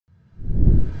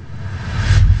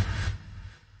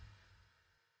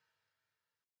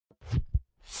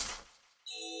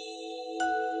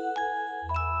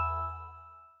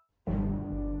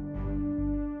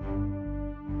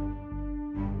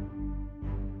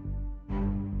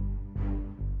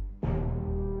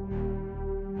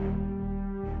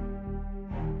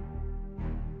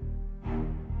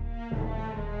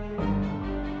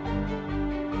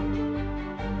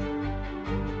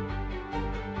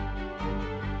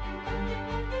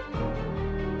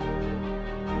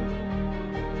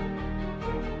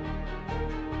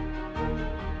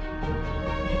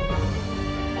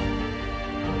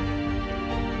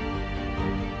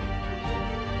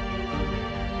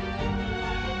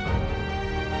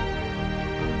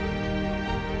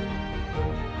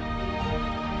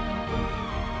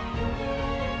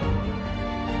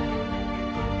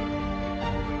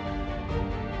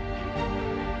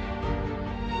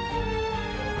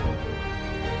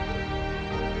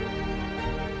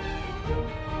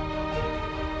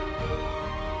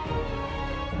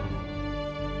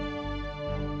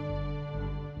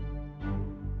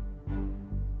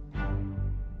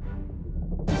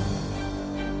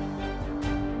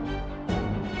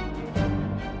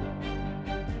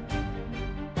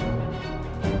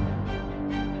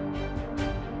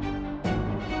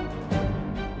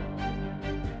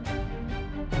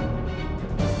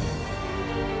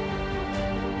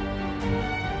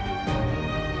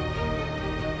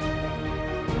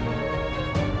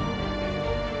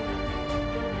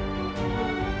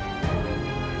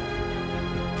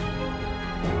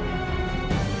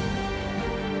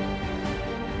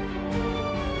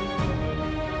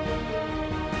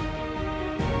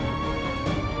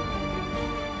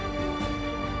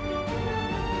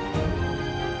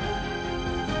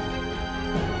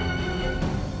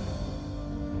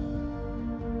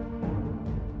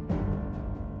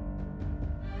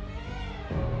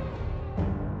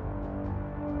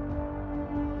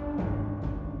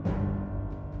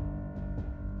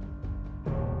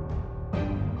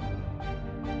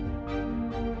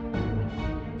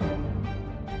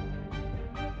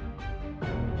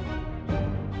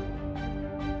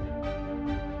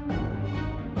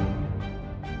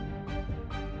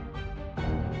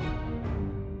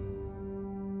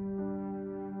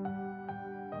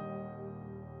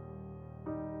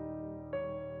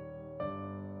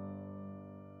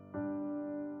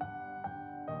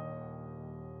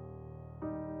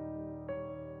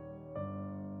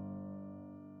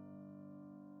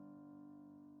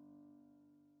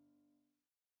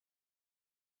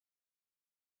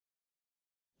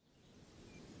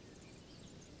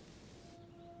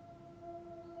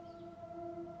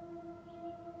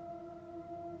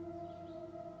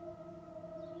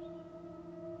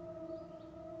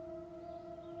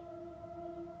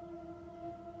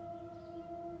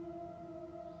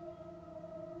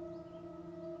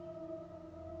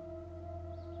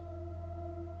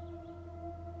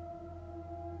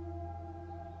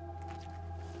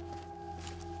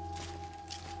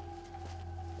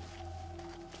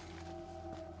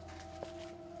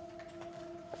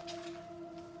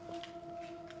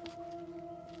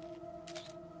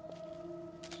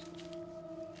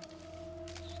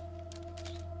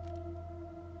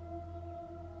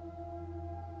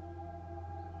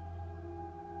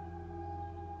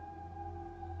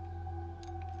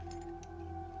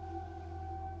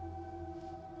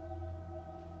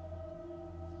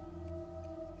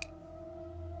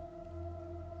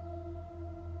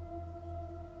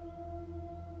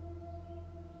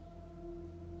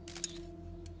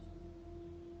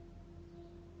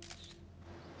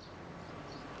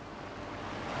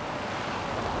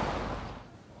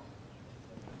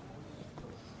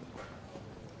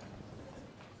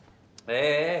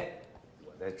哎，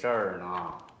我在这儿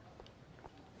呢。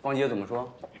方姐怎么说？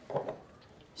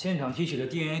现场提取的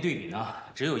DNA 对比呢，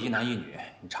只有一男一女，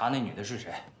你查那女的是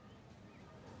谁？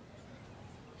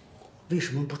为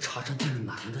什么不查查那个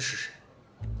男的是谁？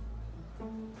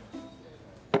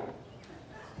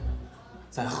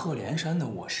在贺连山的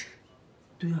卧室。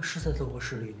对呀，是在这卧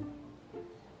室里吗？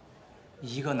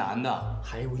一个男的，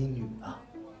还有一女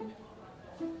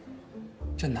的。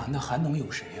这男的还能有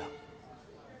谁呀？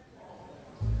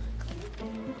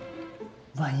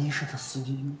万一是他司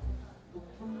机呢？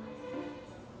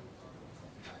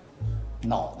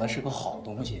脑子是个好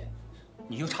东西，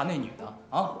你就查那女的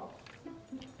啊。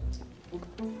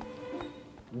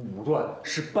武断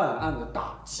是办案的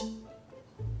大忌。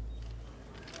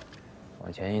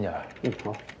往前一点。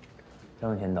好。再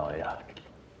往前倒一点。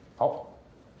好。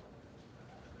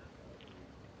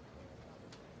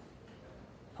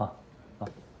好。好。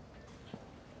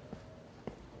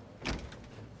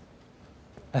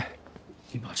哎，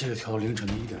你把这个调到凌晨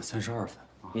的1:32分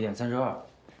啊。1:32。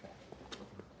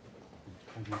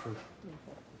看看这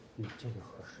个，这个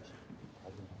合适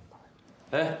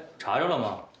些。哎，查着了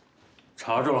吗？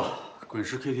查着了，滚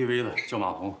石 KTV 的，叫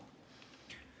马红。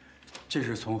这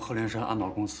是从贺连山安保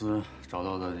公司找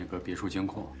到的那个别墅监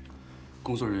控，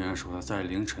工作人员说在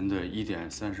凌晨的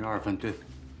1:32分，对，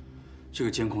这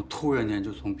个监控突然间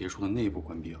就从别墅的内部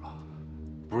关闭了，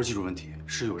不是技术问题，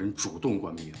是有人主动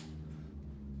关闭的。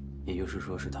也就是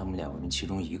说是他们2个人其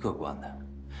中一个关的，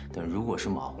但如果是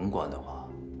马红关的话，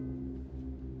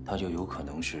他就有可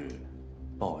能是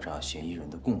爆炸嫌疑人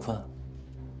的共犯。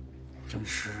但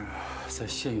是在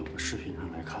现有的视频上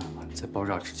来看啊，在爆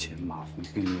炸之前，马红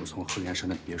并没有从贺连山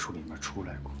的别墅里面出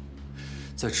来过，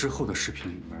在之后的视频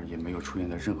里面也没有出现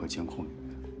在任何监控里面。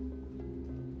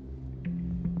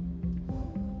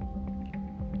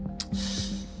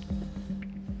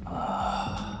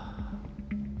啊，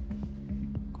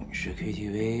滚石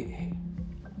KTV，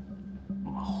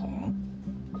 马红。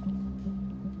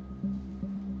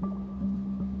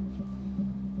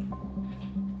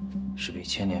是被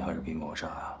牵连还是被谋杀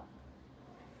啊？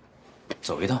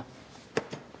走一趟。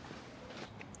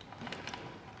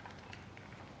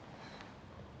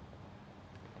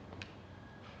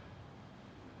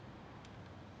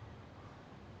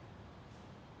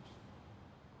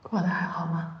过得还好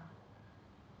吗？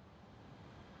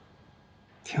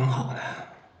挺好的，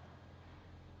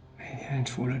每天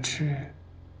除了吃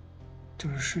就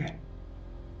是睡，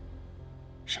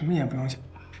什么也不用想。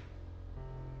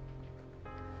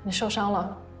你受伤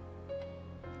了？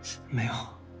没有，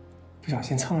不小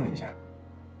心蹭了一下。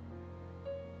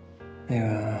那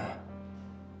个，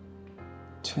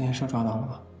秋年社抓到了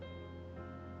吗？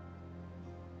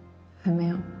还没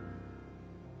有，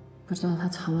不知道他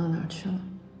藏到哪儿去了。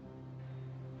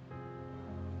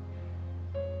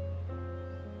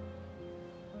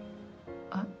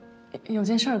啊，有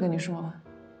件事儿跟你说吧，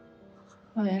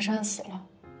贺连山死了。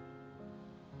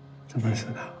怎么死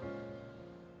的？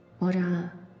爆炸案。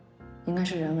应该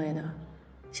是人为的，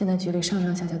现在局里上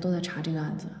上下下都在查这个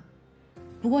案子。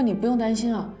不过你不用担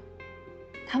心啊，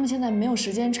他们现在没有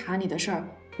时间查你的事儿，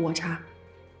我查。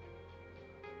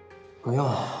不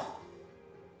用，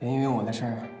别因为我的事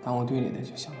儿耽误队里的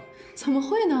就行了。怎么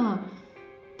会呢？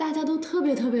大家都特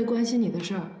别关心你的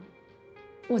事儿。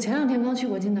我前2天刚去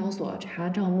过金导所查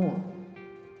账目，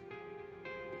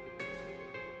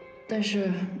但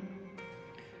是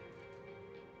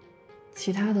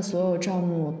其他的所有账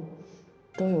目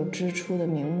都有支出的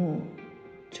名目，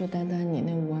就单单你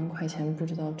那5万块钱不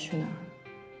知道去哪儿。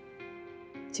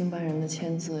经办人的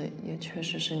签字也确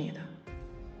实是你的。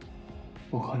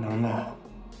不可能的，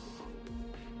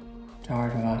这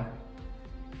20万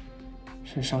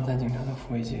是上参警察的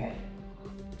抚慰金，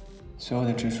所有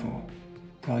的支出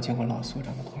都要经过老所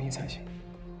长的同意才行。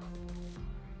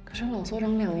可是老所长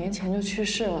2年前就去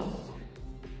世了。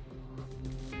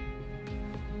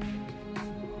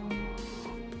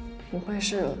不会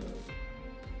是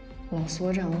老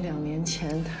所长2年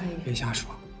前他也……别瞎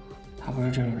说，他不是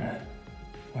这种人，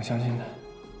我相信他。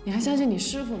你还相信你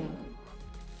师傅呢？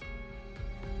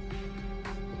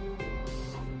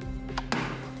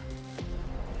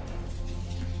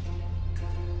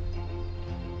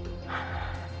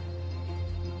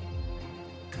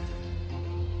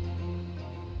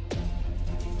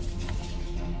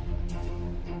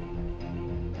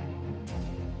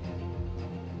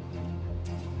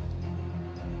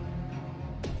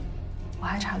我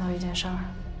还查到一件事儿，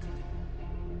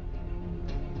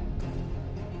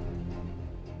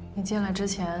你进来之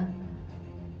前，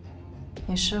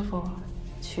你师傅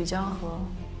曲江河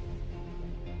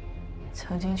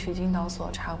曾经去金导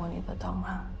所查过你的档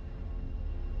案。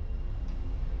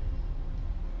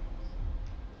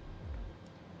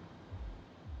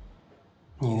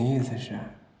你的意思是，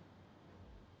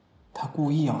他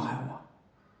故意要害我？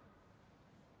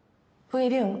不一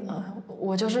定，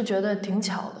我就是觉得挺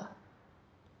巧的。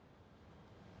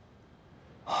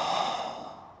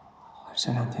我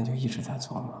这2天就一直在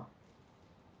琢磨，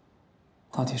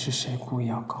到底是谁故意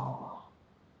要搞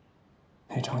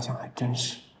我？没成想还真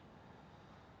是。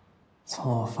从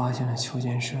我发现了邱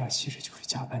建设其实就是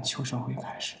假扮邱社会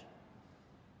开始的。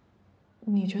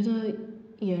你觉得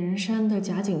野人山的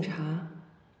假警察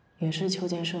也是邱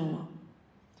建设吗？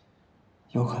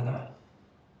有可能，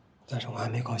但是我还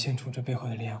没搞清楚这背后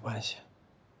的利害关系。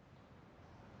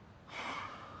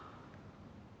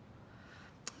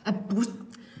哎，不，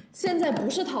现在不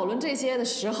是讨论这些的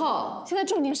时候，现在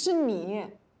重点是你，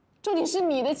重点是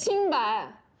你的清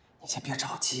白。你先别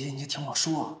着急，你就听我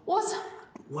说。我操！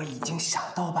我已经想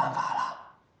到办法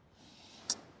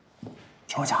了。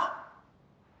听我讲，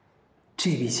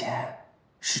这笔钱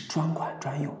是专款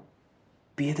专用，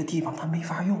别的地方他没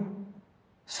法用，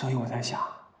所以我在想，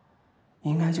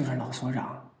应该就是老所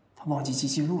长他忘记记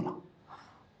记录了。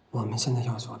我们现在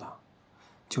要做的，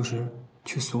就是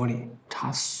去所里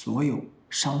查所有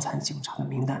伤残警察的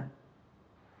名单。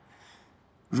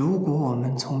如果我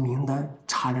们从名单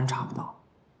查人查不到，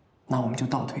那我们就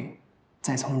倒退，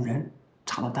再从人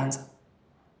查到单子。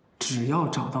只要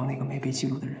找到那个没被记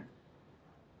录的人，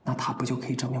那他不就可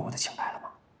以证明我的清白了吗？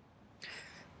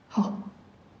好。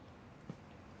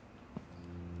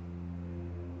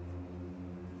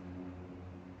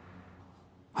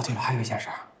啊，对了，还有一件事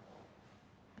儿，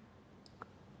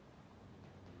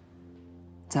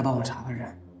再帮我查个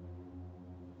人。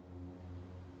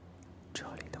这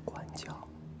里的官叫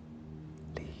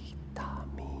李大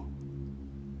民。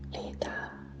李大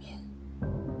民，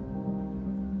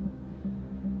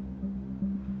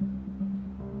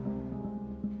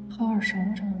好耳熟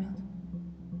吗？这个名字。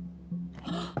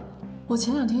我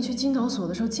前2天去金导所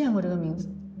的时候见过这个名字。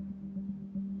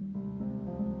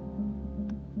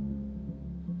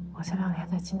我前2天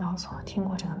在金导所听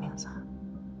过这个名字。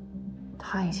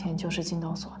他以前就是金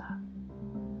导所的。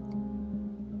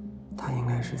他应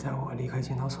该是在我离开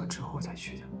金导所之后才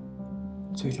去的。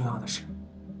最重要的是，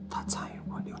他参与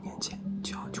过6年前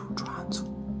就要求专案组。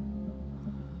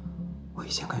我以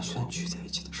前跟徐文菊在一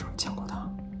起的时候见过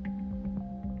他。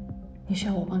你需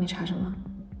要我帮你查什么？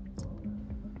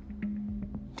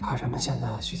查什么现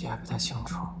在具体还不太清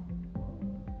楚。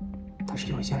但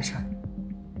是有一件事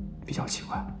比较奇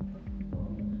怪，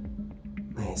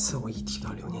每次我一提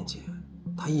到6年前，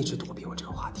他一直躲避我这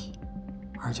个话题，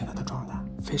而且他的状态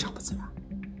非常不自然。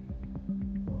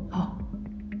好，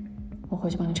我回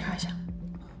去帮你查一下。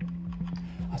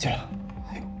啊，对了，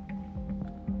还有，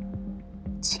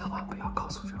千万不要告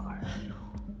诉任何人。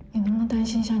你能不能担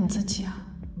心一下你自己啊？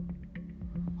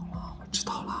好了，我知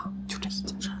道了，就这一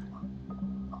件事嘛。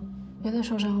别再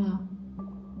受伤了。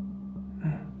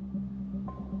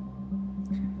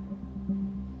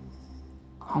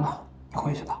好了，你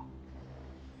回去吧。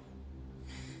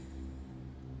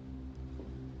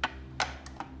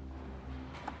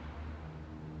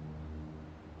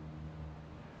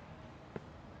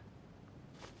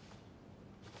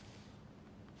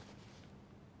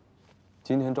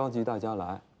今天召集大家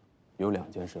来，有2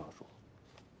件事要说。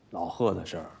老贺的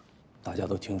事儿，大家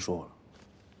都听说了。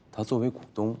他作为股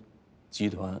东，集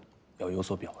团要有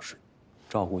所表示，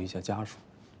照顾一下家属。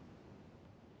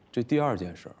这第2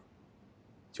件事儿，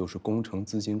就是工程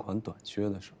资金款短缺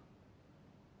的事儿。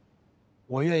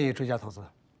我愿意追加投资。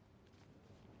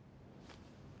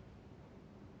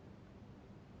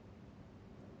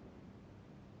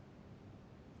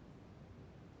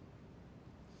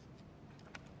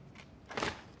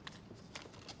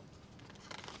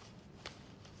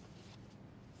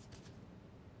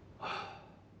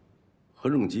合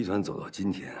众集团走到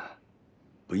今天啊，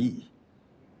不易。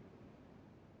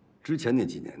之前那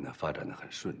几年呢，发展得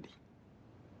很顺利。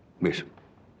为什么？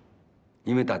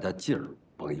因为大家劲儿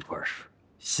往一块儿使，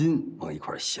心往一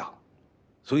块儿想，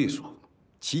所以说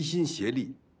齐心协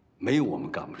力，没有我们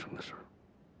干不成的事儿。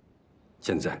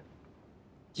现在，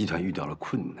集团遇到了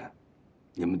困难，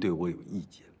你们对我有意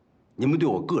见，你们对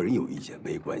我个人有意见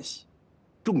没关系，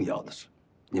重要的是，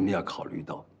你们要考虑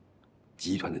到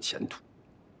集团的前途。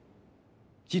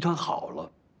集团好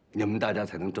了，你们大家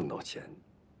才能挣到钱。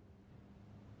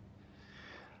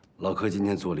老柯今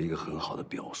天做了一个很好的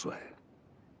表率，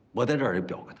我在这儿也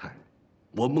表个态，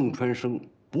我孟川生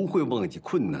不会忘记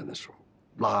困难的时候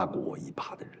拉过我一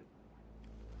把的人。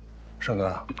盛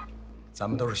哥，咱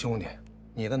们都是兄弟，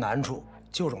你的难处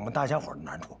就是我们大家伙的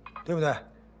难处，对不对？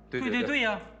对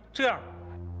呀，这样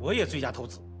我也追加投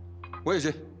资。我也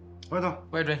去，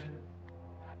我也追。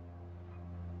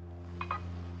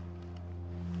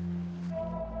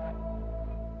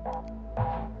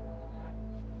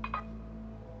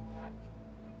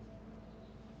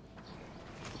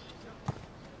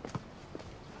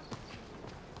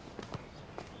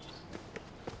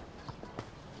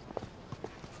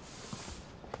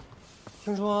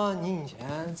听说你以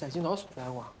前在监导所待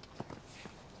过。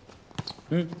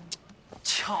嗯，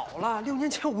巧了，6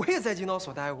年前我也在监导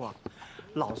所待过。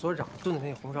老所长炖的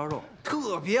那红烧肉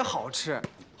特别好吃，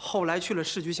后来去了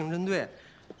市局刑侦队，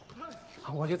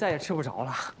我就再也吃不着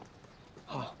了。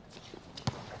啊，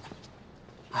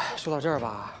哎，说到这儿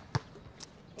吧，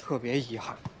特别遗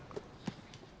憾。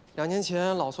2年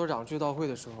前老所长追悼会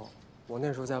的时候，我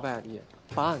那时候在外地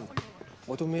办案呢，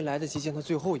我都没来得及见他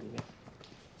最后一面。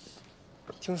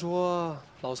听说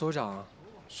老所长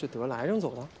是得了癌症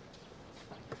走的？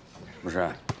不是，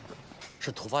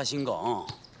是突发心梗。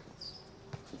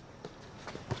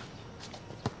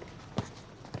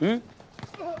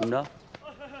怎么着？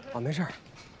啊，没事儿。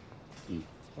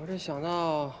我这想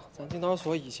到咱监导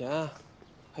所以前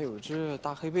还有一只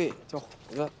大黑背叫虎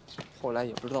子，后来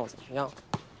也不知道怎么样。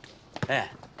哎，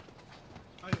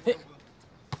嘿，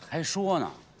还说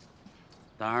呢。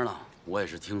当然了，我也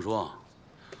是听说，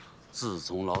自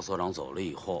从老所长走了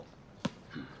以后，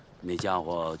那家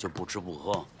伙就不吃不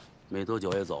喝，没多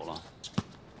久也走了。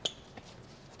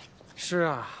是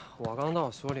啊，我刚到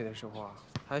所里的时候啊，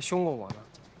他还凶过我呢。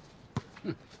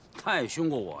他也凶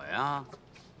过我呀，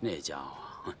那家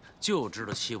伙就知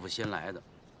道欺负新来的。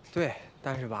对，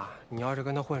但是吧，你要是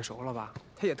跟他混熟了吧，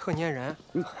他也特粘人。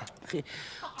嘿，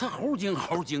他猴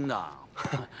精的。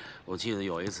我记得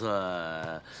有一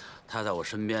次，他在我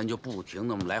身边就不停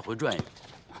地来回转悠。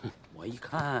我一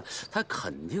看，他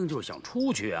肯定就是想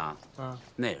出去啊。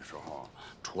那时候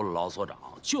除了老所长，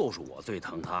就是我最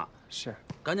疼他。是，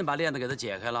赶紧把链子给他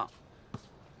解开了。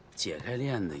解开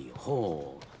链子以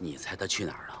后，你猜他去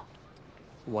哪儿了？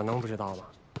我能不知道吗？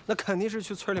那肯定是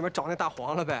去村里面找那大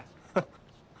黄了呗。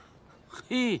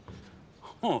嘿，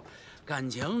感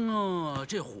情啊，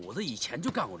这虎子以前就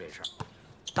干过这事儿。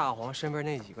大黄身边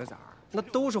那几个崽儿，那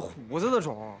都是虎子的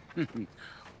种。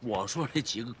我说这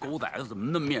几个狗崽子怎么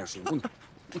那么面熟呢？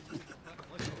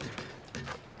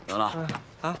得了，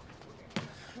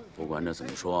不管这怎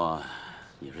么说，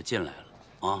你是进来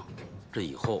了啊。这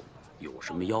以后有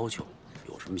什么要求，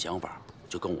有什么想法，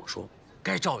就跟我说，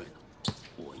该照应的，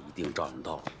我一定照应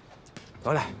到了。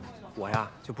得嘞，我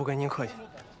呀就不跟您客气。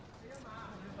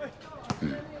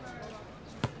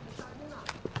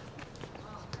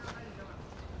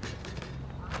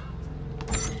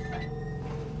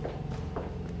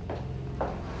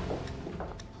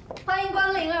欢迎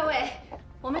光临，二位。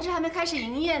我们这还没开始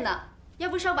营业呢，要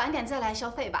不稍晚点再来消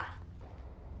费吧。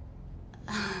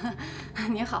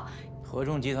你好，合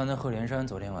众集团的贺连山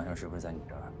昨天晚上是不是在你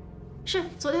这儿？是，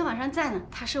昨天晚上在呢，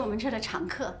他是我们这儿的常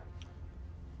客。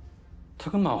他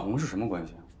跟马红是什么关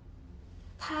系啊？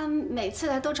他每次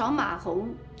来都找马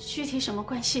红，具体什么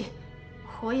关系，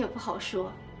我也不好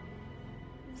说。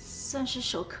算是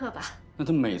熟客吧。那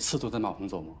他每次都带马红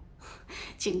走吗？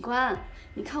警官，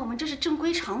你看我们这是正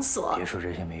规场所。别说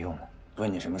这些没用的，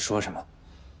问你什么说什么。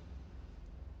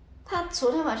他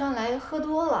昨天晚上来喝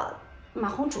多了，马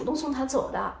红主动送他走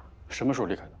的。什么时候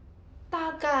离开的？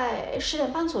大概10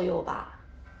点半左右吧。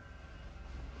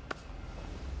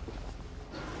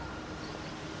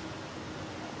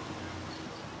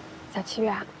小七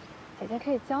月，姐姐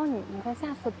可以教你，你在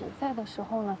下次比赛的时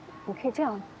候呢，你可以这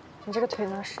样子，你这个腿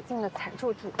呢使劲的踩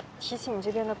住地，提起你这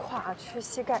边的胯去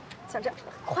膝盖，像这样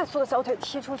快速的小腿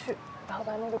踢出去，然后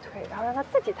把那个腿，然后让它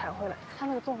自己弹回来，它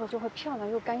那个动作就会漂亮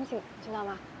又干净，知道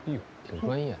吗？哎呦，挺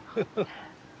专业。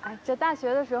哎，这大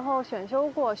学的时候选修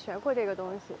过，学过这个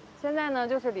东西，现在呢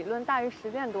就是理论大于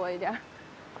实践多一点。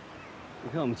你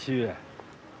看我们七月，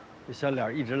这小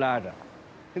脸一直拉着，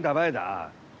跟打白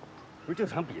打，不是就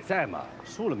场比赛嘛，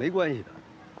输了没关系的。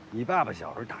你爸爸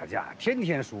小时候打架，天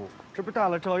天输，这不大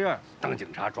了照样当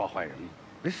警察抓坏人吗？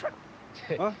没事。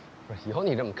这不是有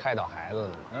你这么开导孩子的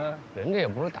吗？人这也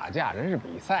不是打架，人是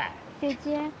比赛。姐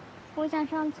姐，我想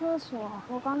上厕所，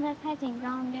我刚才太紧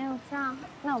张没有上。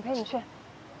那我陪你去，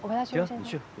我陪他去。行，你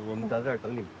去，我们在这儿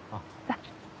等你们啊。在。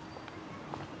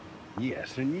你也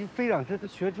是，你非让他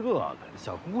学这个，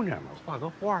小姑娘嘛，画个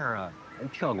画啊，还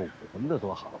跳个舞什么的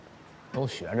多好。都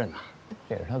学着呢，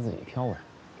这是他自己挑的。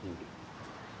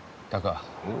大哥，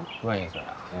问一嘴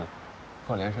啊，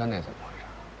贺连山那怎么回事？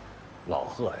老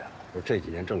贺呀，说这几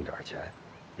年挣点钱，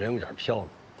人有点飘了，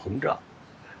膨胀，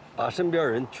把身边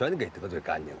人全给得罪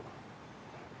干净了。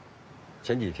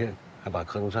前几天还把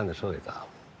柯东山的车给砸了。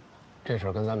这事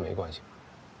儿跟咱没关系。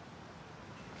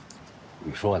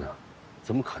你说呢？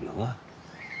怎么可能啊？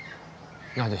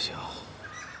那就行，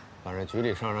反正局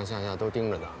里上上下下都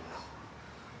盯着咱们呢，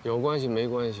有关系没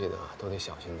关系的都得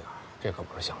小心点，这可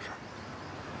不是小事儿。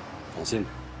放心，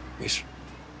没事。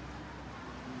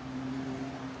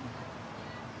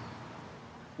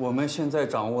我们现在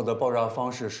掌握的爆炸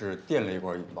方式是电雷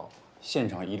管引爆，现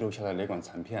场遗留下的雷管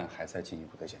残片还在进一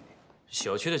步的鉴定。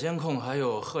小区的监控还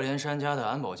有贺连山家的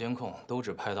安保监控都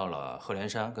只拍到了贺连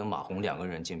山跟马红2个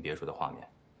人进别墅的画面，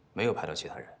没有拍到其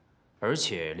他人。而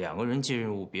且2个人进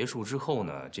入别墅之后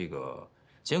呢，这个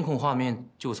监控画面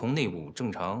就从内部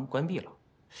正常关闭了，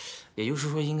也就是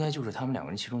说，应该就是他们2个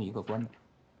人其中一个关的。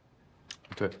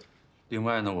对。另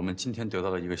外呢，我们今天得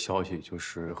到的一个消息就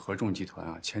是合众集团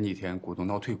啊，前几天股东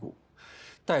闹退股，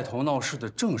带头闹事的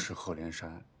正是贺连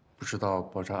山。不知道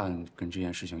爆炸案跟这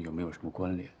件事情有没有什么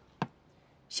关联？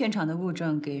现场的物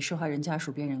证给受害人家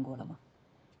属辨认过了吗？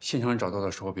现场找到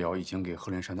的手表已经给贺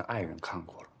连山的爱人看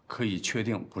过了，可以确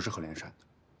定不是贺连山的，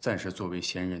暂时作为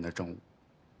嫌疑人的证物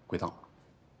归档了。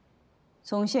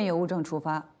从现有物证出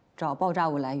发，找爆炸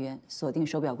物来源，锁定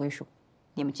手表归属。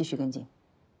你们继续跟进。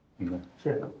明白，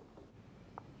谢谢。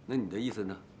那你的意思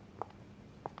呢？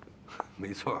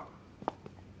没错。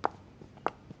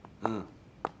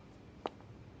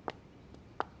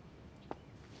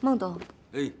孟董，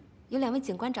哎，有2位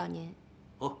警官找您。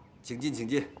哦，请进，请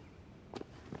进。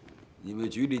你们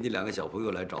局里那2个小朋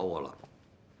友来找我了。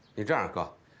你这样，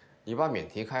哥，你把免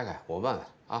提开开，我问问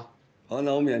啊。好，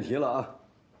那我免提了啊。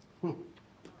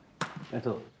来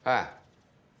走。哎，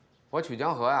我曲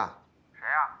江河呀。谁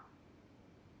呀？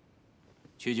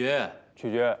曲局。曲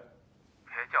局。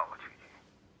别叫我曲局，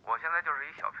我现在就是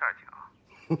一小片警。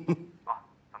哦，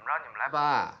怎么着？你们来办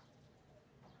案？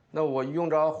那我用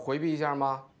着回避一下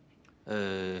吗？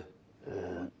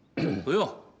不用，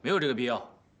没有这个必要。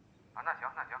啊，那行，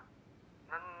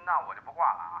那我就不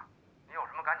挂了啊。你有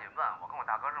什么赶紧问，我跟我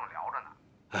大哥正聊着呢。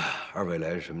哎，2位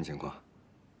来是什么情况？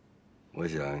我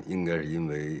想应该是因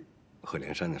为贺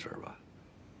连山的事儿吧。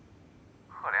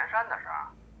贺连山的事儿？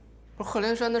不是贺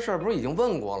连山的事儿，不是已经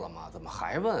问过了吗？怎么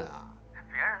还问啊？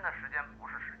别人的时间不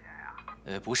是时间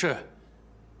呀。不是，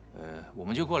我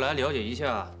们就过来了解一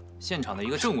下现场的一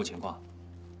个证物情况。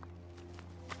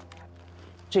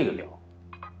这个表，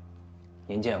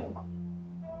您见过吗？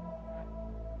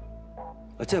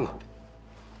啊，见过。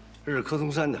这是柯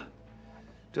松山的，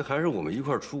这还是我们一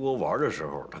块儿出国玩的时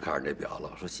候，他看上这表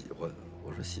了，说喜欢。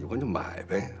我说喜欢就买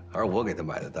呗，还是我给他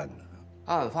买的单呢。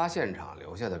案发现场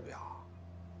留下的表。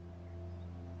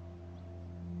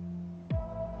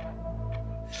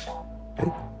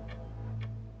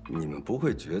你们不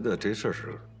会觉得这事儿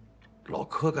是老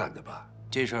柯干的吧？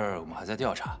这事儿我们还在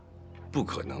调查。不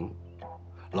可能，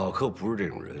老柯不是这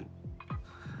种人。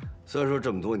虽然说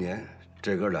这么多年，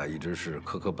这哥俩一直是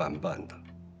磕磕绊绊的，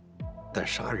但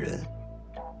杀人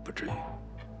不至于。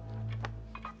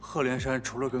贺连山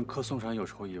除了跟柯松山有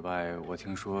仇以外，我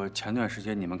听说前段时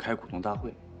间你们开股东大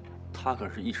会，他可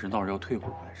是一直闹着要退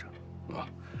股来着。啊，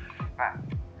哎，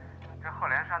这贺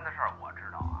连山的事儿我知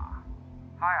道啊。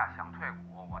他呀想退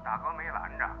股，我大哥没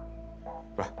拦着。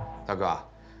不是，大哥，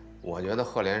我觉得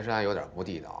贺连山有点不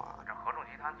地道啊。这合众集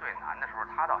团最难的时候，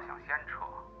他倒想先撤，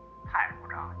太不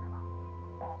仗义了。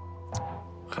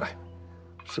嗨，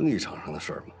生意场上的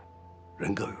事儿嘛，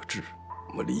人各有志，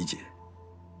我理解。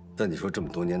但你说这么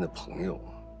多年的朋友，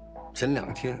前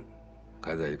2天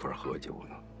还在一块儿喝酒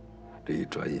呢，这一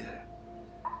转眼，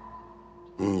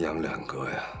阴阳两隔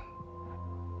呀。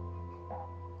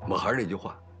我还是那句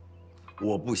话。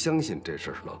我不相信这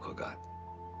事儿是老柯干的。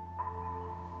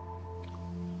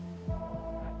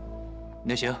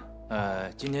那行，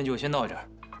今天就先到这儿，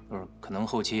可能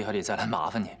后期还得再来麻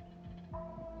烦你。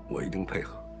我一定配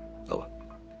合，走吧。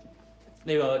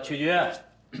那个曲局，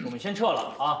我们先撤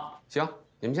了啊。行，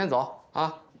你们先走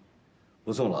啊。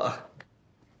不送了啊。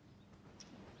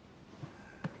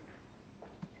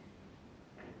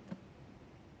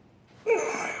哎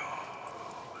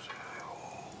呦，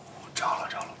扎了。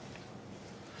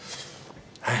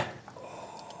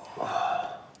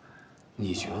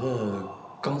你觉得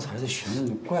刚才的询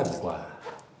问怪不怪？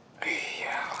哎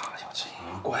呀，小秦，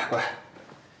怪。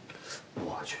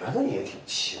我觉得也挺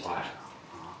奇怪的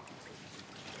啊。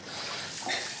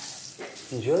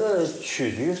你觉得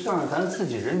曲局算是咱自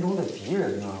己人中的敌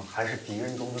人呢，还是敌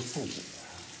人中的自己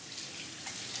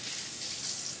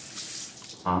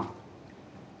啊？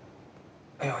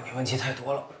哎呦，你问题太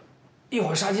多了，一会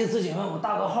儿杀鸡自己问我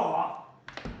大个号啊！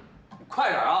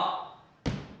快点啊！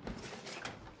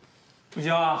不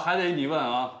行啊，还得你问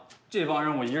啊！这帮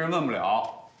人我一个人问不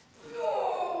了。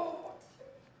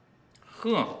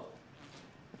呵，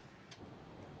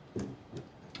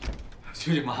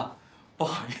曲姐妈，不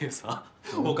好意思啊，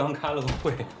我刚开了个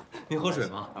会，您喝水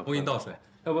吗？我给你倒水，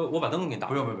要不我把灯给你打。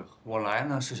不用，我来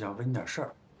呢是想问你点事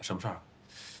儿。什么事儿？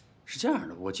是这样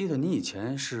的，我记得你以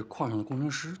前是矿上的工程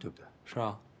师，对不对？是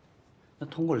啊。那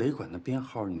通过雷管的编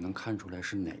号，你能看出来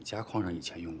是哪家矿上以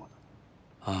前用过的？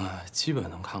基本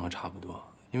能看个差不多，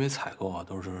因为采购啊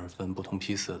都是分不同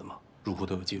批次的嘛，入库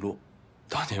都有记录。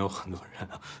当年有很多人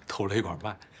啊偷雷管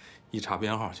卖，一查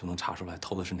编号就能查出来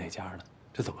偷的是哪家的。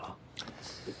这怎么了？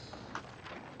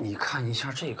你看一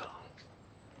下这个，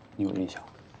你有印象？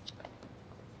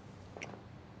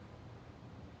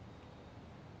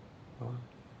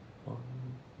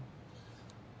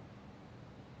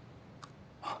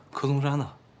柯松山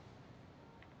呢？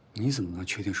你怎么能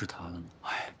确定是他的呢？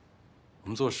哎，我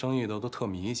们做生意的都特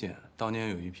迷信。当年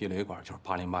有一批雷管就是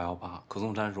80818，柯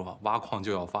松山说挖矿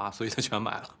就要发，所以他全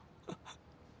买了。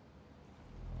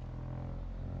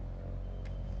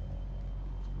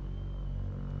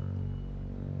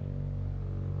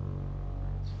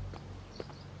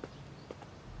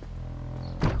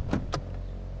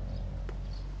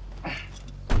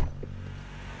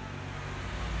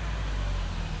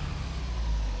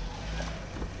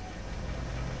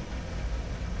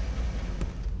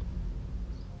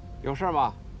有事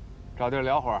吗？找地儿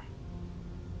聊会儿。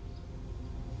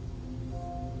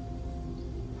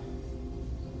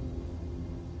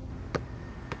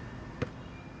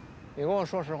你跟我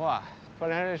说实话，贺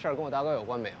连山这事儿跟我大哥有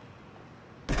关没有？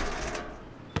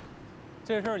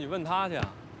这事儿你问他去啊。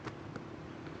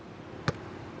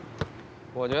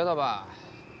我觉得吧，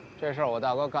这事儿我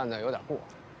大哥干的有点过。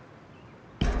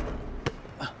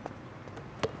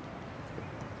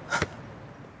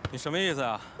你什么意思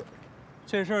啊？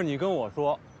这事儿你跟我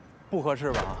说，不合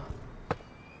适吧？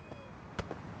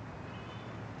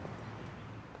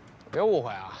别误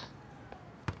会啊！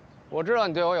我知道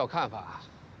你对我有看法，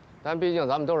但毕竟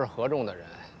咱们都是合众的人，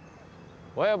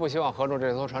我也不希望合众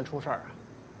这艘船出事儿啊。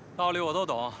道理我都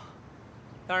懂，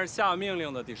但是下命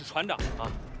令的得是船长啊。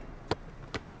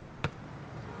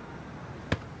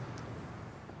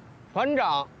船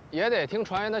长也得听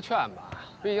船员的劝吧，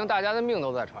毕竟大家的命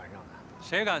都在船上呢。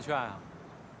谁敢劝啊？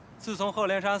自从贺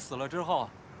连山死了之后，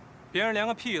别人连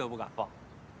个屁都不敢放。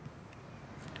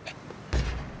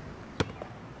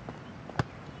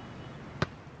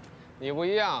你不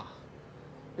一样，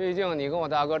毕竟你跟我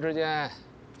大哥之间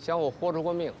相互豁出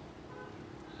过命。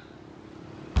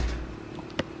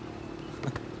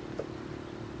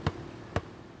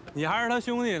你还是他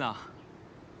兄弟呢，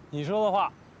你说的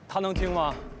话他能听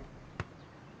吗？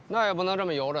那也不能这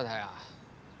么由着他呀，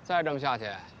再这么下去，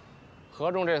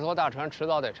合众这艘大船迟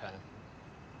早得沉。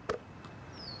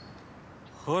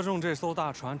合众这艘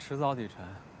大船迟早得沉，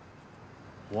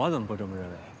我怎么不这么认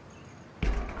为？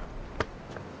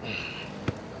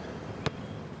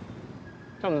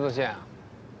这么自信啊？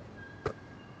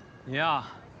你呀，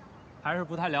还是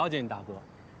不太了解你大哥。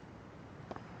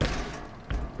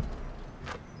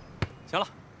行了，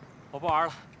我不玩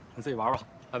了，你自己玩吧，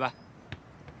拜拜。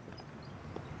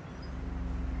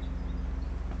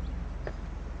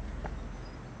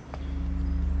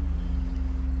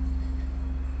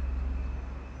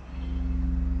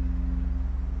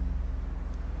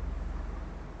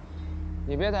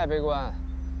你别太悲观，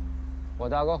我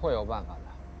大哥会有办法的。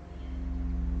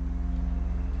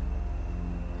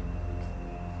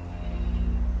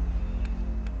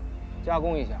加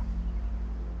工一下。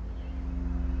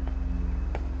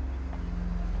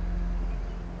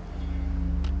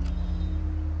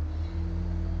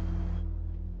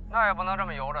那也不能这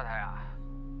么由着他呀，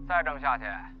再这么下去，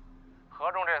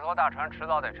合众这艘大船迟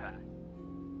早得沉。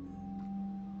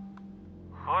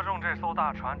合众这艘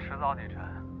大船迟早得沉，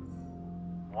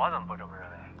我怎么不这么认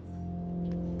为？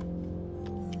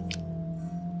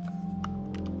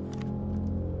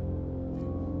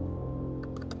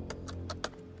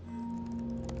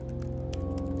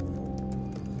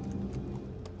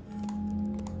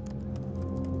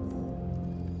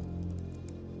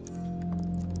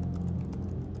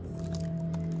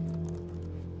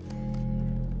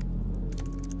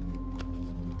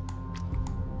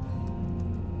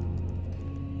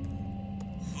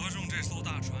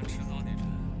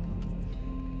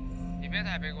别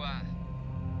太悲观，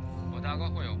我大哥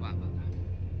会有办法的。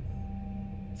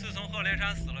自从贺连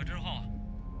山死了之后，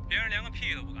别人连个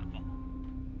屁都不敢放。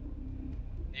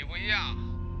你不一样，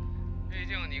毕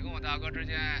竟你跟我大哥之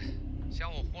间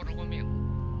相互豁出过命。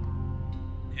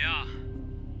你呀，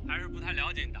还是不太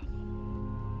了解你大哥。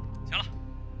行了，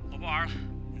我不玩了，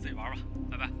你自己玩吧，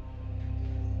拜拜。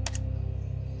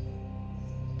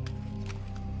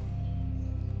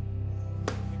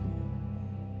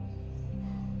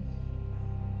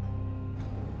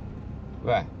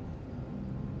喂，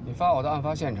你发我的案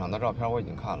发现场的照片我已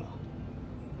经看了，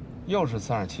又是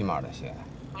37码的鞋。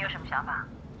你有什么想法？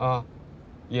啊，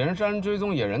野人山追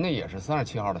踪野人那也是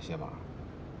37号的鞋码。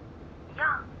一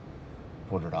样？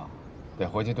不知道，得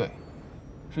回去对。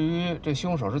至于这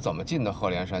凶手是怎么进的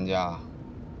鹤连山家，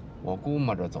我估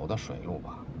摸着走的水路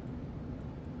吧。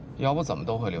要不怎么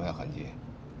都会留下痕迹。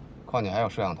况且还有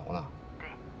摄像头呢。对，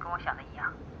跟我想的一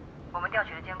样。我们调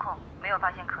取了监控，没有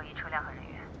发现可疑车辆和人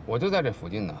员。我就在这附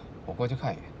近呢，我过去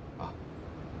看一眼啊。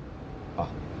好，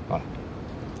过来。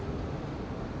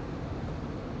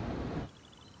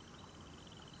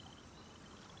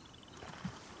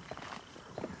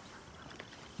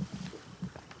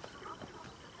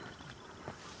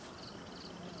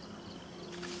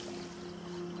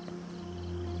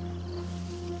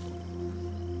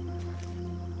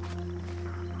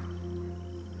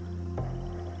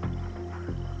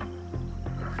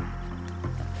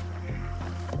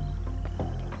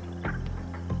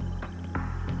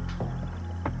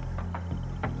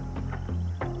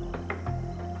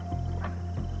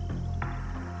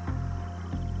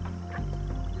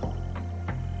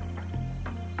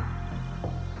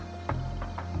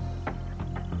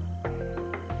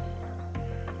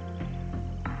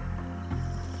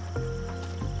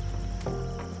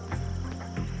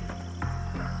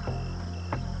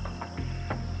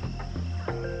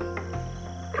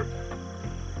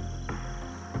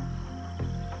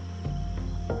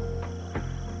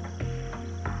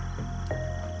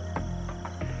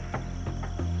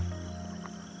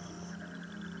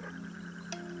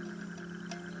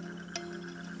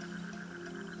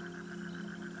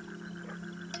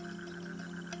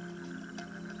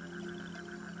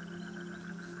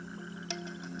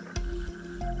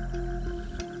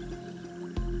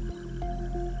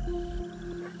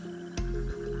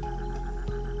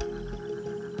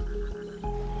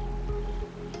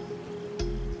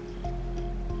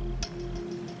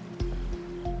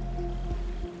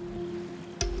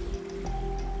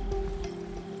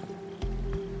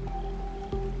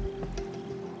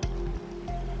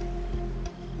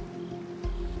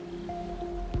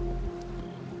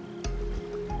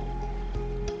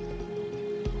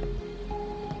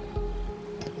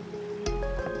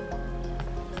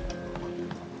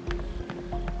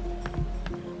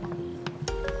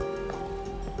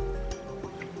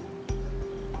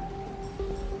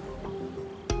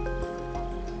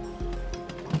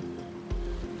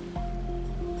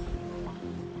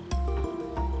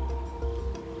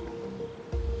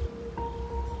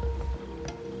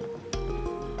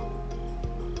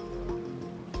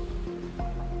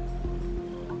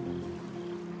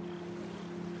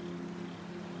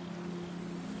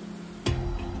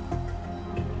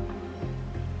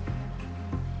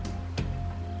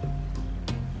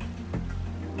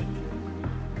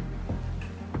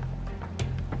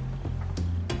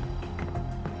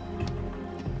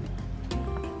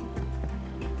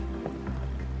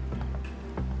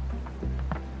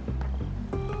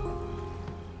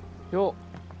 哟，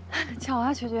巧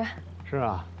啊，曲局。是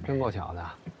啊，真够巧的。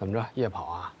怎么着，夜跑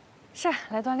啊？是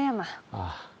来锻炼嘛。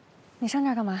啊，你上这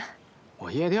儿干嘛？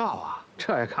我夜钓啊，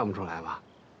这也看不出来吧？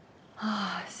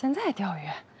啊，现在钓鱼，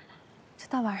这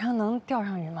大晚上能钓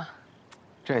上鱼吗？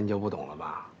这你就不懂了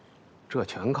吧？这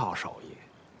全靠手艺。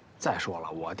再说了，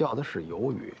我钓的是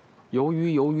游鱼，游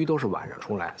鱼都是晚上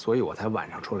出来，所以我才晚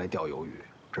上出来钓游鱼，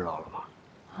知道了吗？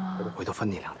啊，回头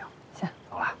分你2条。行，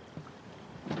走了。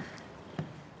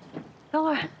 等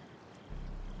会儿，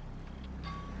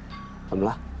怎么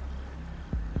了？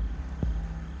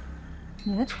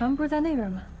你的船不是在那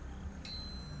边吗？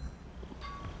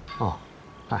哦，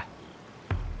哎，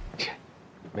切，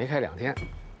没开2天，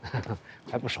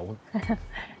还不熟呢。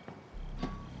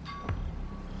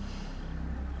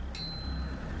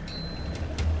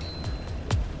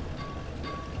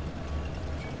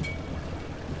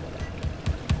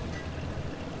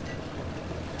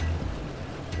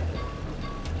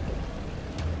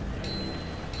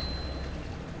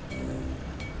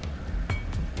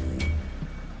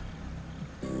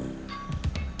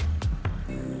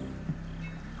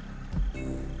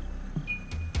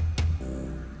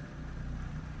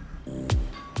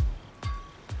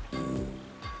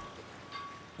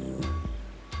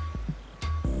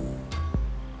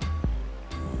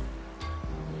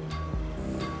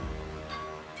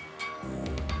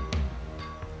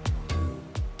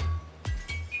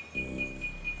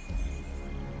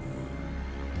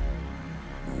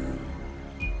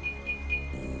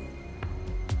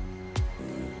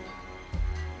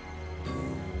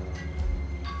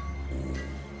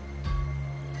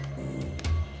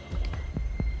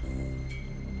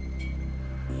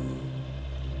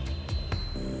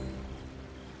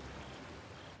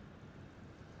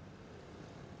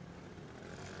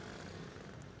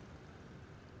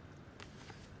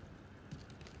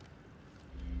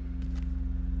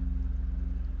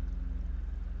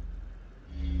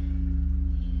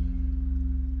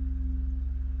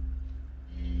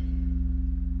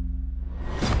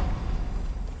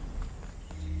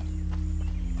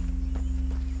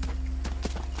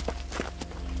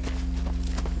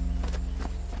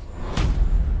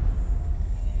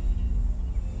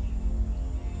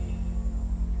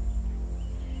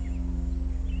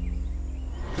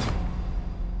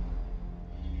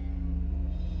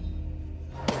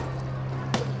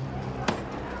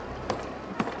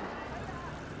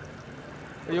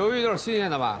这鱿鱼都是新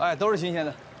鲜的吧？哎，都是新鲜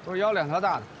的，都舀2条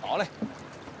大的。好嘞，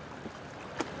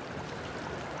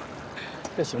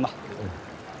这行吧？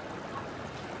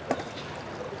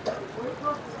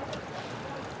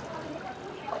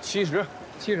 70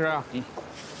啊？嗯，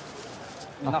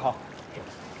那好。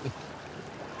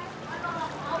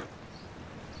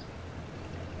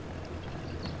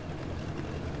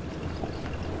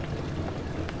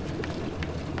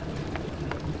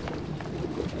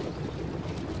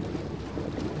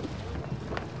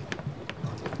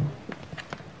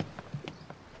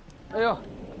哎呦，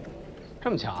这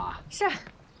么巧啊！是，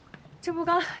这不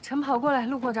刚晨跑过来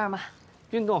路过这儿吗？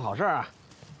运动好事啊，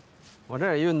我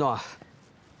这也运动啊。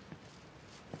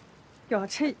 哟，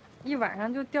这一晚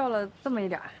上就掉了这么一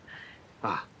点儿。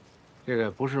啊，这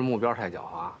个不是目标太狡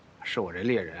猾，是我这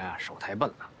猎人啊手太笨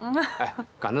了。嗯，哎，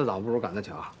赶得早不如赶得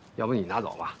巧，要不你拿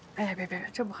走吧？哎，别，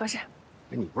这不合适。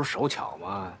你不是手巧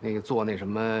吗？那个做那什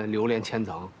么榴莲千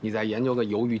层，你再研究个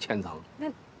鱿鱼千层。那，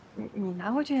你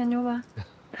拿回去研究吧。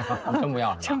真不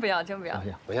要是吧？真不要，真不要。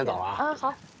行，我先走了啊。啊，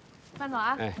好，慢走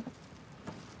啊。哎。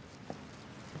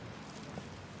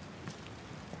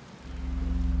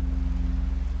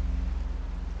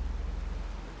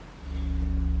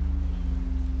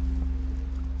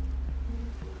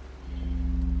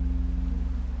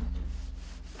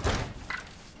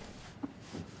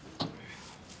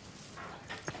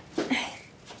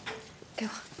 给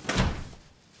我。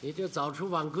你这早出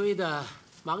晚归的，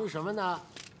忙什么呢？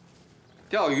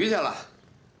钓鱼去了。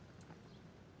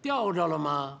钓着了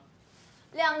吗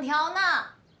？2条呢。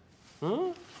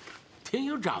嗯，挺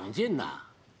有长进呐。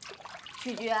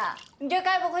曲菊，你这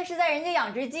该不会是在人家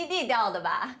养殖基地钓的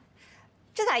吧？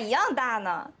这咋一样大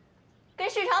呢？跟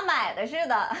市场买的似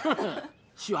的。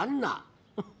悬呐！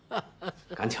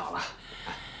赶巧了。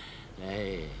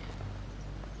哎。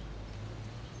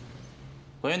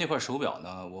 关于那块手表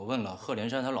呢，我问了贺连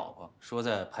山他老婆，说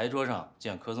在牌桌上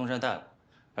见柯松山戴过，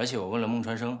而且我问了孟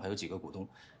传生还有几个股东，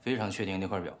非常确定那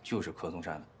块表就是柯松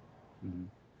山的。嗯，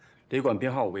雷管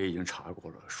编号我也已经查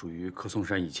过了，属于柯松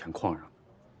山以前矿上的。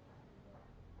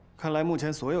看来目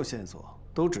前所有线索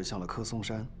都指向了柯松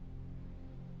山。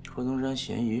柯松山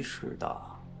嫌疑是大，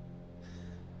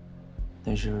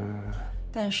但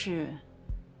是，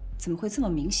怎么会这么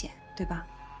明显，对吧？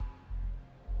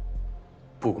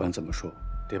不管怎么说。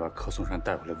 得把柯松山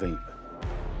带回来问一问。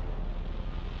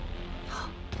好，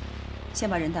先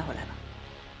把人带回来吧。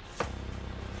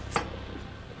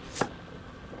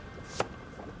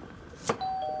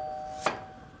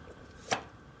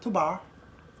兔宝，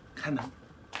开门。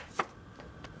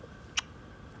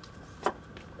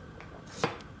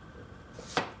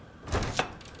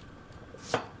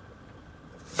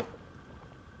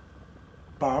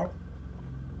宝，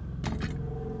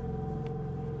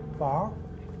宝。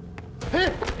 嘿，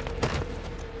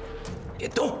别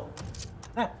动！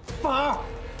哎，宝儿，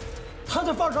他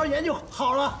的放烧研究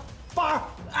好了。宝儿，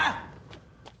哎，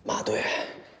马队，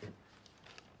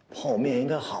泡面应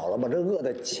该好了吧？这饿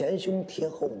得前胸贴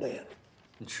后背了。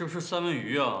你吃不吃三文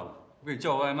鱼啊？我给你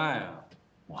叫外卖啊。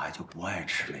我还就不爱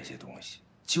吃那些东西，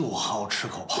就好吃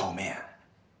口泡面。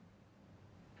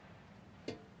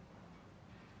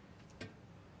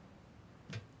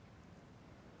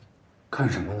看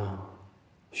什么呢？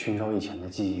 寻找以前的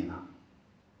记忆呢？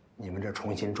你们这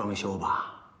重新装修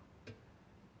吧，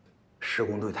施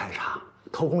工队太差，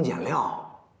偷工减料。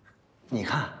你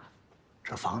看，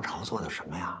这防潮做的什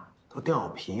么呀？都掉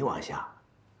皮往下，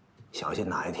小心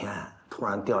哪一天突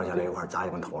然掉下来一块砸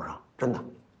你们头上。真的。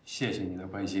谢谢你的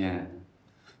关心。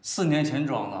4年前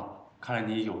装的，看来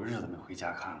你有日子没回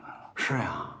家看看了。是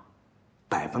呀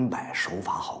，100%守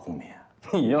法好公民。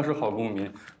你要是好公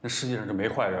民，那世界上就没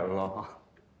坏人了啊。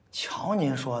 瞧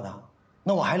您说的，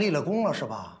那我还立了功了是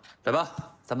吧？来吧，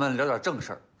咱们聊点正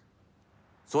事儿。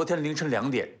昨天凌晨2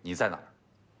点，你在哪儿？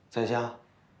在家，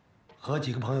和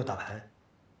几个朋友打牌。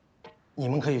你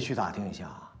们可以去打听一下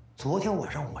啊。昨天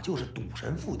晚上我就是赌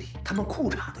神附体，他们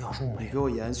裤衩都要说没了。你给我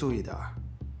严肃一点。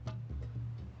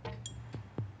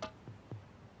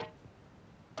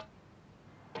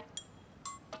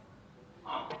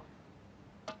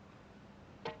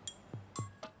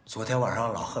昨天晚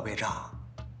上老贺被炸。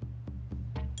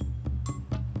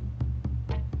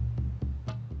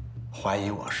 怀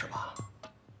疑我是吧？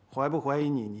怀不怀疑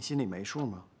你，你心里没数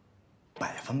吗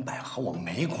？100%和我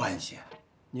没关系。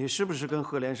你是不是跟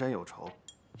贺连山有仇？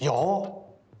有，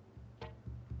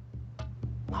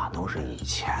那都是以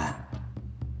前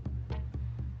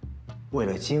为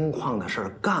了金矿的事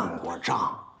干过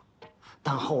仗，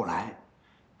但后来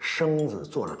生子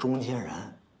做了中间人，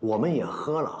我们也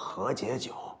喝了和解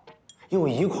酒，又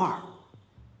一块儿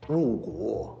入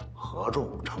股合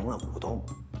众成了股东。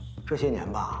这些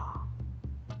年吧，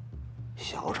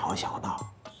小吵小闹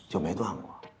就没断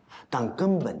过，但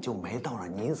根本就没到了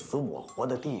你死我活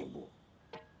的地步。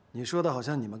你说的好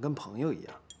像你们跟朋友一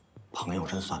样。朋友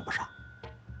真算不上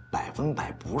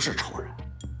，100%不是仇人。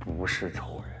不是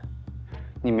仇人，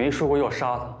你没说过要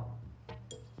杀他。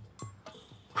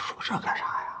说这干啥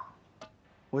呀？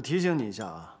我提醒你一下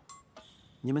啊，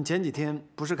你们前几天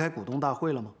不是开股东大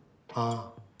会了吗？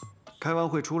啊，开完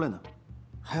会出来呢。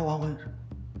开完会，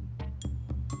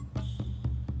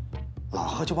老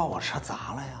贺就把我车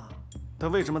砸了呀。他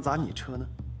为什么砸你车呢？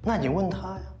那你问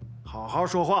他呀。好好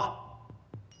说话。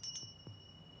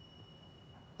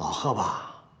老贺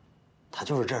吧，他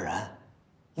就是这人，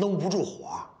搂不住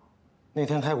火。那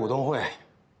天开股东会，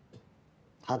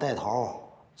他带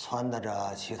头撺掇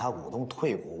着其他股东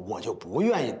退股，我就不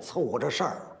愿意凑合这事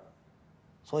儿，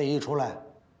所以一出来，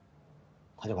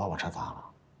他就把我车砸了。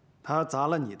他砸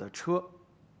了你的车，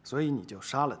所以你就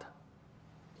杀了他。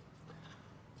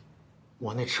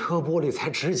我那车玻璃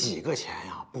才值几个钱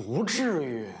呀，不至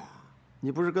于。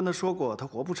你不是跟他说过他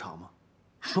活不长吗？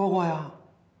说过呀。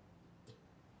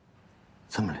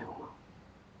这么溜吗？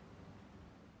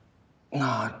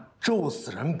那咒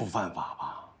死人不犯法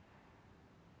吧？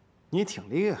你挺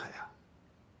厉害呀，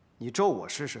你咒我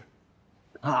试试。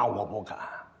那我不敢。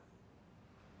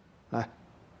来，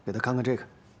给他看看这个。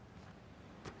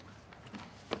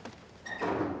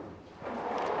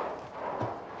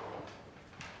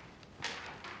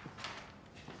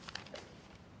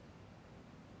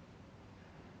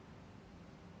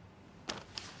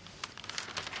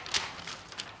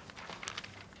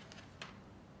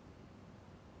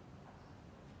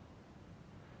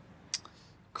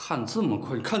看这么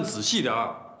快，你看仔细点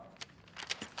儿。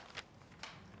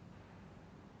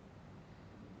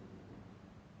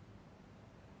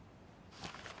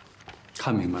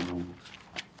看明白了吗？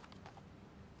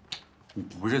你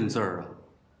不认字儿啊？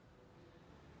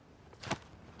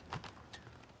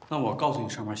那我告诉你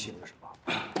上面写的什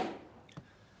么。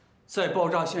在爆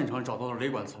炸现场找到的雷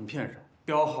管残片上，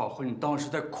标号和你当时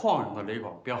在矿上的雷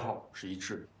管标号是一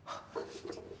致的。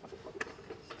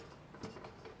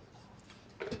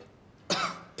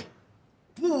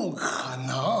不可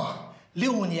能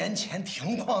！6年前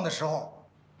停矿的时候，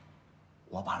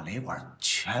我把雷管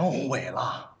全毁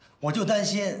了，我就担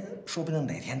心，说不定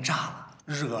哪天炸了，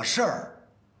惹事儿。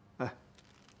哎，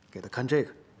给他看这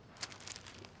个。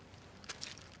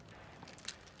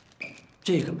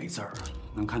这个没字儿，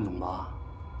能看懂吧？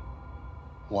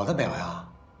我的表呀，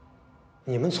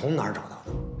你们从哪儿找到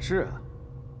的？是啊，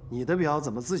你的表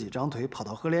怎么自己长腿跑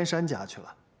到何连山家去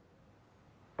了？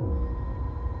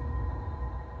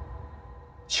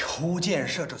邱建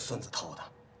设这孙子偷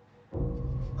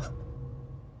的，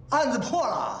案子破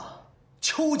了，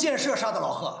邱建设杀的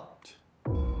老贺。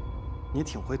你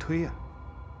挺会推呀，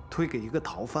推给一个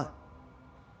逃犯。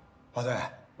哦，对，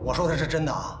我说的是真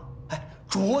的啊！哎，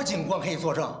卓警官可以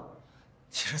作证，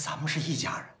其实咱们是一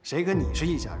家人。谁跟你是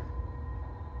一家人？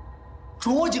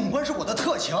卓警官是我的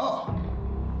特情。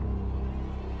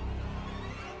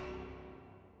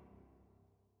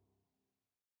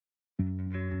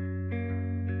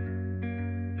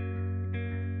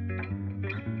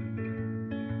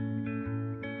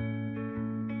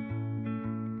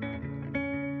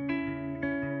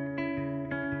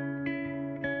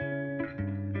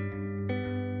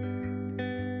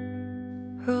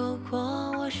如果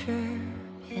我是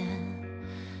片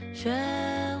雪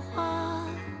花，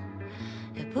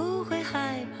也不会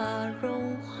害怕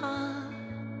融化，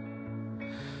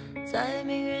在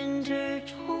命运之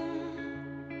中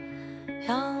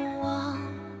仰望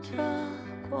着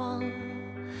光，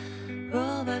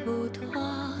若摆不脱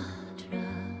这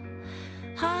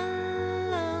寒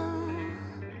冷，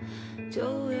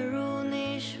就跃入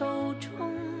你手中，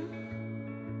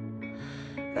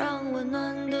让温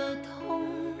暖的痛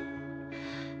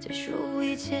结束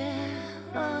一切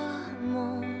噩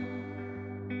梦，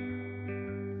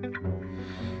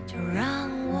就让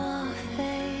我飞，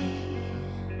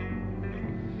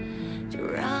就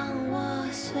让我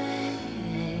随，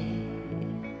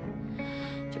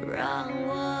就让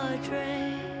我追，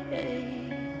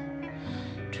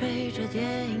追着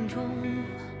电影中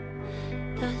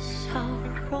的笑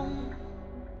容。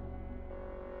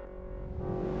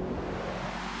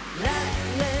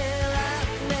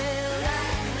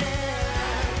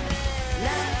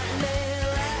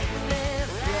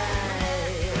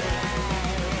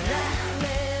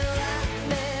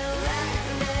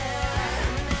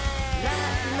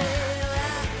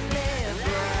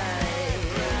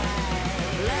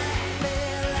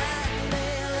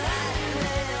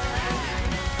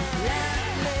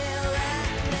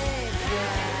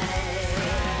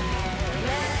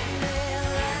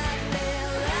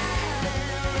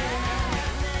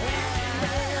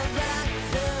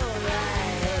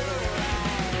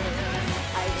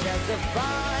just to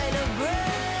find a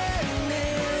brand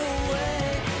new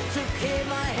way to keep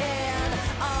my hand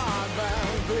on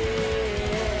the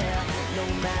wheel. No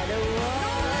matter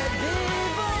what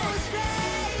people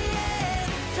say,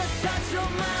 just shut your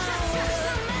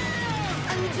mouth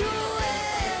and do